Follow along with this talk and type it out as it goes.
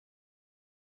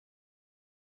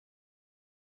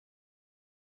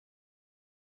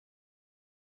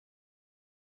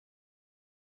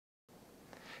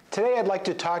Today I'd like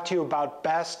to talk to you about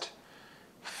best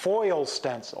foil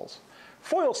stencils.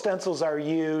 Foil stencils are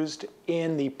used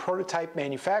in the prototype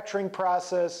manufacturing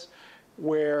process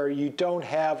where you don't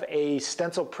have a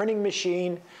stencil printing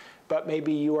machine, but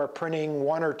maybe you are printing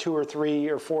 1 or 2 or 3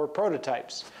 or 4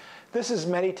 prototypes. This is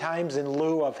many times in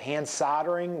lieu of hand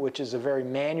soldering, which is a very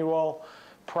manual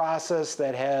process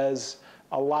that has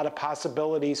a lot of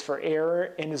possibilities for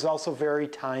error and is also very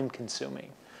time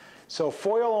consuming. So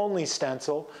foil-only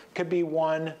stencil could be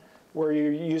one where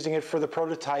you're using it for the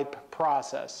prototype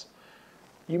process.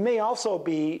 You may also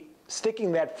be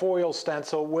sticking that foil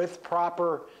stencil with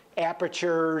proper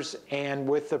apertures and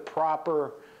with the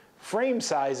proper frame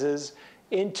sizes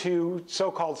into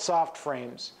so-called soft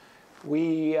frames.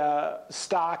 We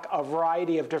stock a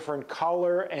variety of different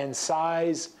color and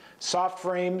size soft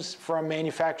frames from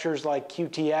manufacturers like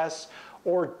QTS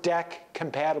or DEC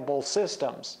compatible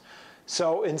systems.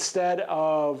 So instead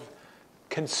of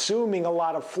consuming a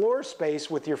lot of floor space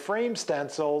with your frame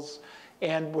stencils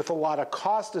and with a lot of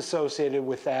cost associated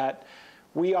with that,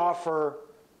 we offer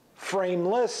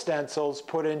frameless stencils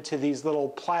put into these little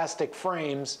plastic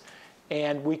frames,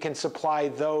 and we can supply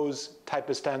those type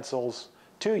of stencils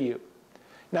to you.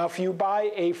 Now, if you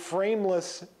buy a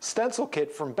frameless stencil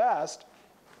kit from Best,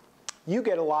 you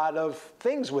get a lot of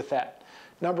things with that.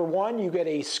 Number one, you get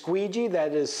a squeegee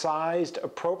that is sized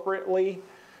appropriately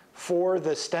for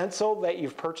the stencil that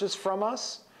you've purchased from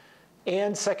us.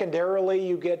 And secondarily,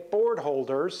 you get board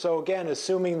holders. So again,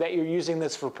 assuming that you're using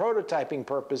this for prototyping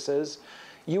purposes,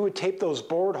 you would tape those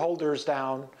board holders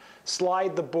down,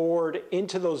 slide the board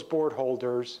into those board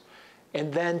holders,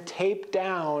 and then tape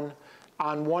down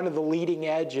on one of the leading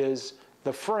edges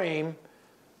the frame,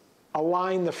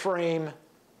 align the frame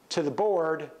to the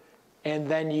board, and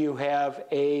then you have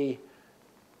a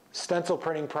stencil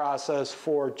printing process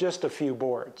for just a few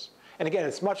boards. And again,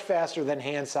 it's much faster than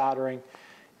hand soldering,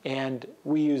 and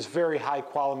we use very high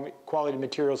quality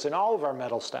materials in all of our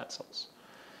metal stencils.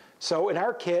 So in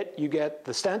our kit, you get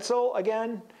the stencil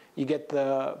again, you get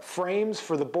the frames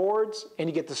for the boards, and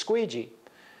you get the squeegee.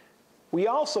 We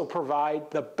also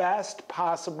provide the best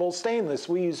possible stainless.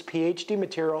 We use PhD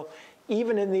material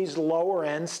even in these lower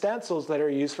end stencils that are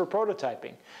used for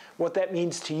prototyping. What that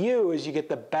means to you is you get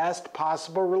the best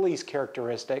possible release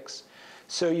characteristics,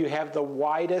 so you have the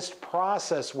widest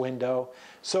process window.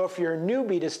 So if you're a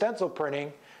newbie to stencil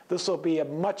printing, this will be a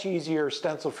much easier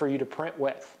stencil for you to print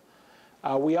with.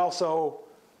 We also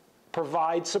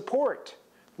provide support.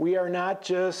 We are not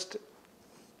just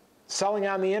selling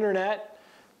on the internet.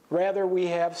 Rather, we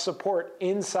have support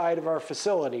inside of our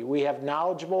facility. We have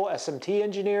knowledgeable SMT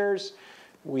engineers,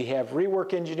 we have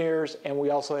rework engineers, and we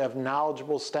also have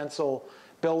knowledgeable stencil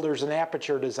builders and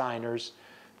aperture designers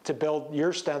to build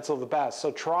your stencil the best.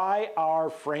 So try our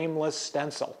frameless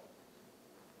stencil.